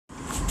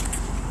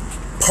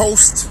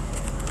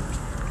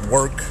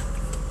Post-work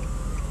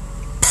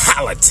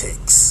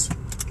politics.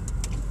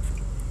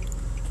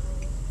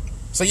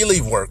 So you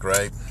leave work,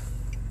 right?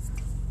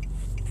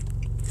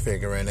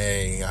 Figuring,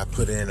 hey, I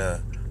put in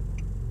a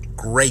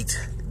great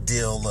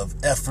deal of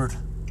effort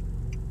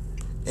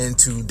in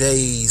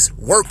today's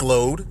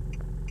workload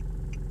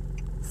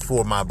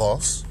for my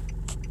boss,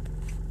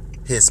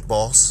 his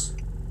boss,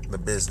 the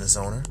business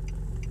owner.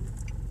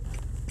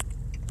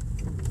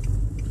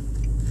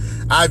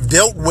 I've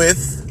dealt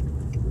with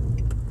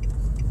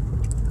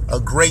a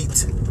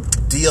great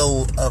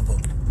deal of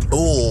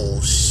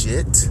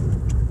bullshit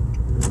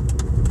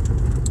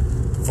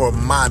for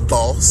my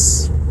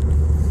boss,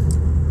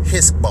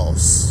 his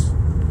boss,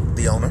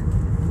 the owner.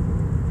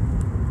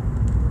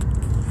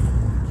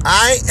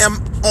 I am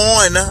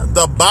on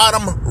the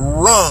bottom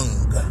rung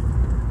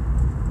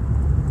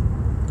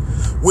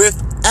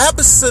with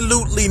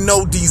absolutely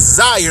no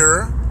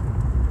desire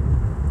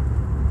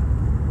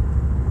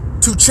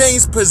to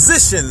change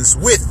positions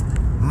with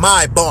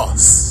my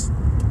boss,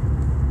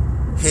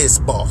 his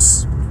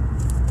boss,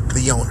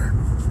 the owner.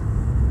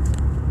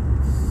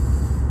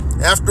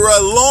 After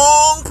a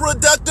long,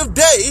 productive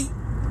day,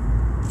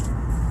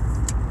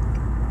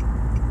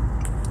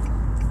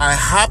 I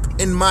hop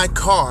in my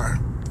car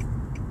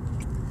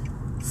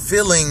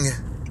feeling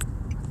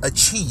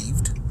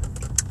achieved,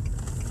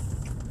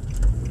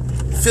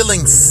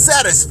 feeling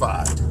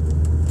satisfied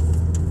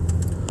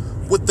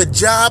with the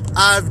job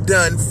I've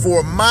done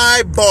for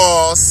my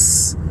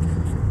boss,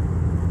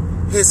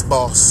 his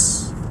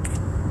boss,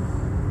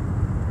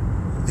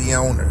 the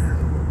owner.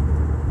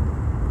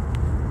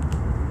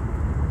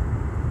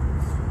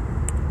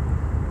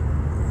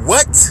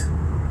 What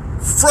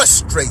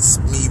frustrates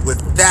me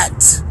with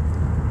that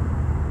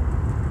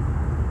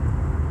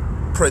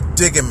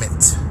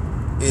predicament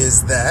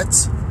is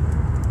that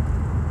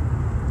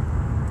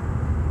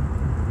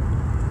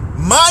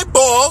my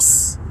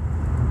boss,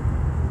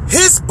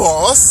 his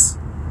boss,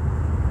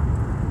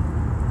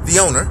 the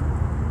owner,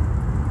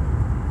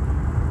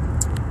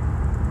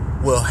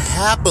 will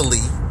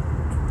happily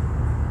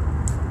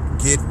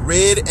get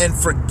rid and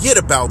forget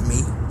about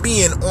me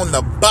being on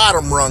the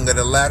bottom rung of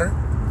the ladder,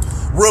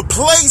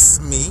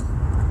 replace me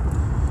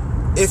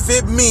if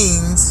it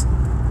means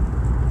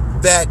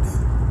that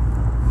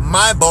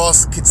my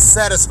boss could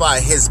satisfy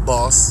his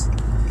boss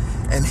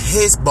and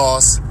his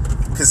boss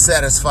could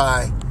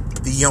satisfy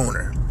the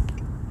owner.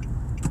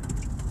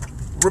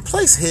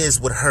 Replace his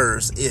with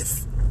hers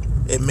if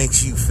it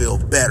makes you feel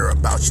better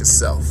about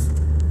yourself.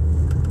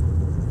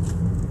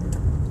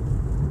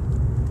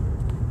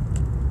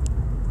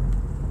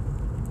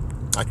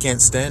 I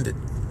can't stand it.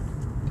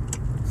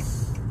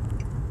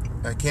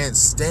 I can't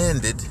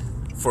stand it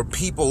for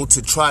people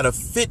to try to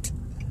fit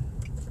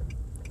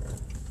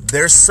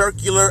their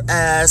circular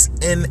ass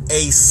in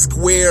a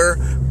square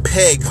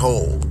peg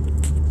hole.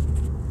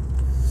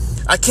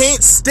 I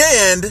can't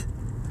stand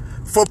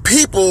for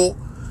people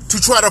to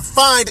try to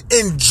find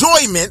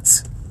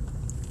enjoyment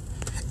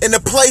in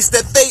a place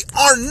that they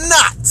are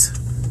not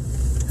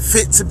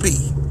fit to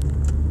be.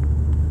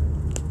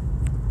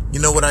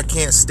 You know what I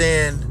can't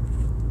stand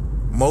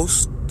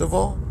most of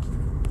all?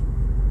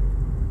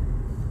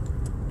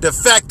 The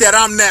fact that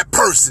I'm that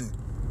person,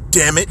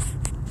 damn it.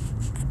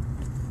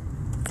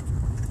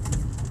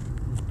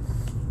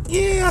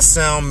 Yeah, I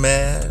sound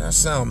mad.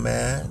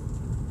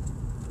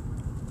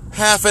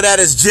 Half of that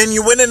is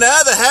genuine and the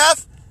other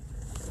half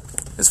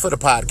is for the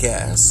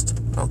podcast,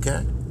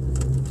 okay?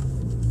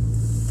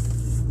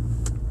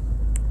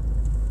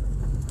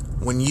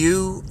 When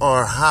you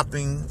are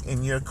hopping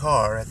in your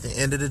car at the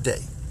end of the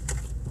day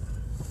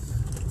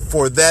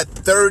for that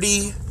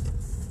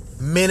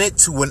 30-minute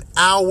to an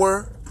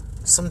hour,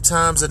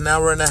 sometimes an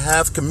hour and a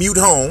half commute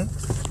home,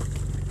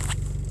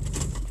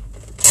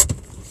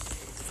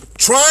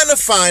 trying to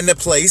find a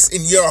place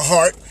in your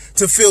heart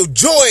to feel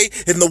joy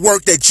in the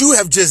work that you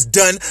have just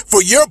done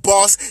for your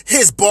boss,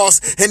 his boss,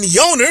 and the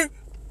owner,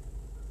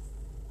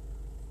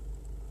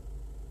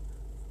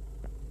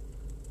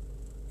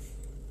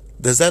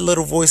 does that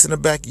little voice in the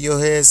back of your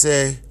head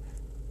say,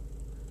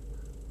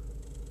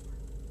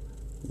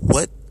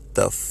 what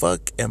the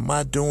fuck am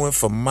I doing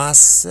for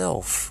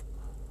myself?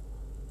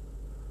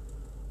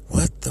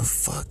 What the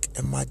fuck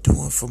am I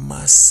doing for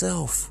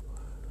myself?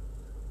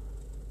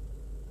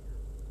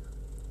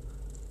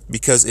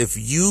 Because if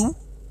you,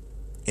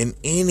 in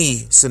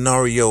any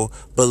scenario,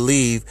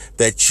 believe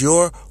that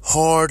your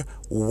hard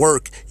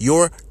work,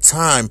 your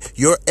time,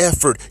 your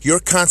effort,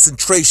 your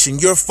concentration,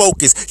 your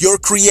focus, your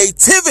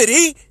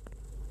creativity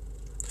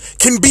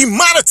can be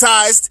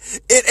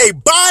monetized in a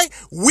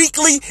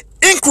bi-weekly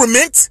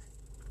increment,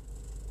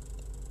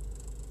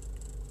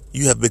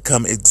 you have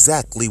become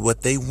exactly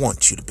what they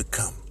want you to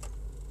become.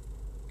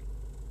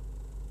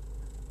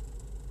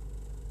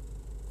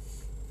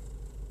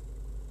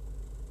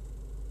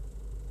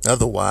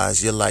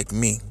 Otherwise, you're like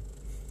me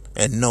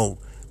and know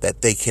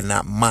that they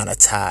cannot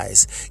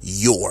monetize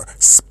your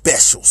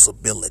special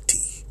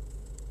ability.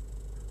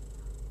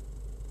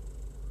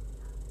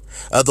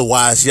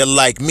 Otherwise, you're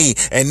like me.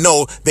 And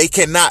no, they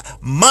cannot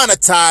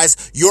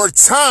monetize your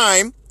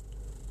time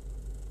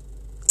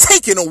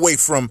taken away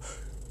from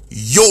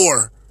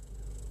your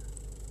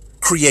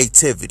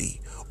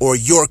creativity, or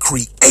your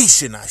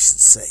creation, I should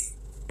say.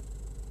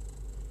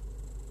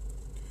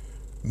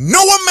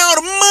 No amount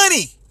of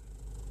money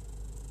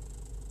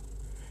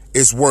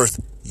is worth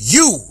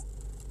you.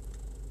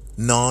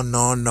 No.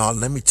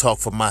 Let me talk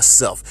for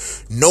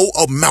myself. No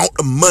amount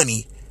of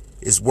money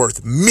is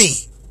worth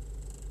me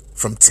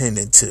from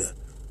tending to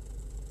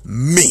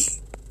me.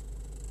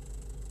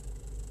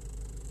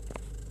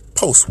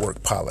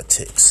 Post-work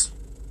politics.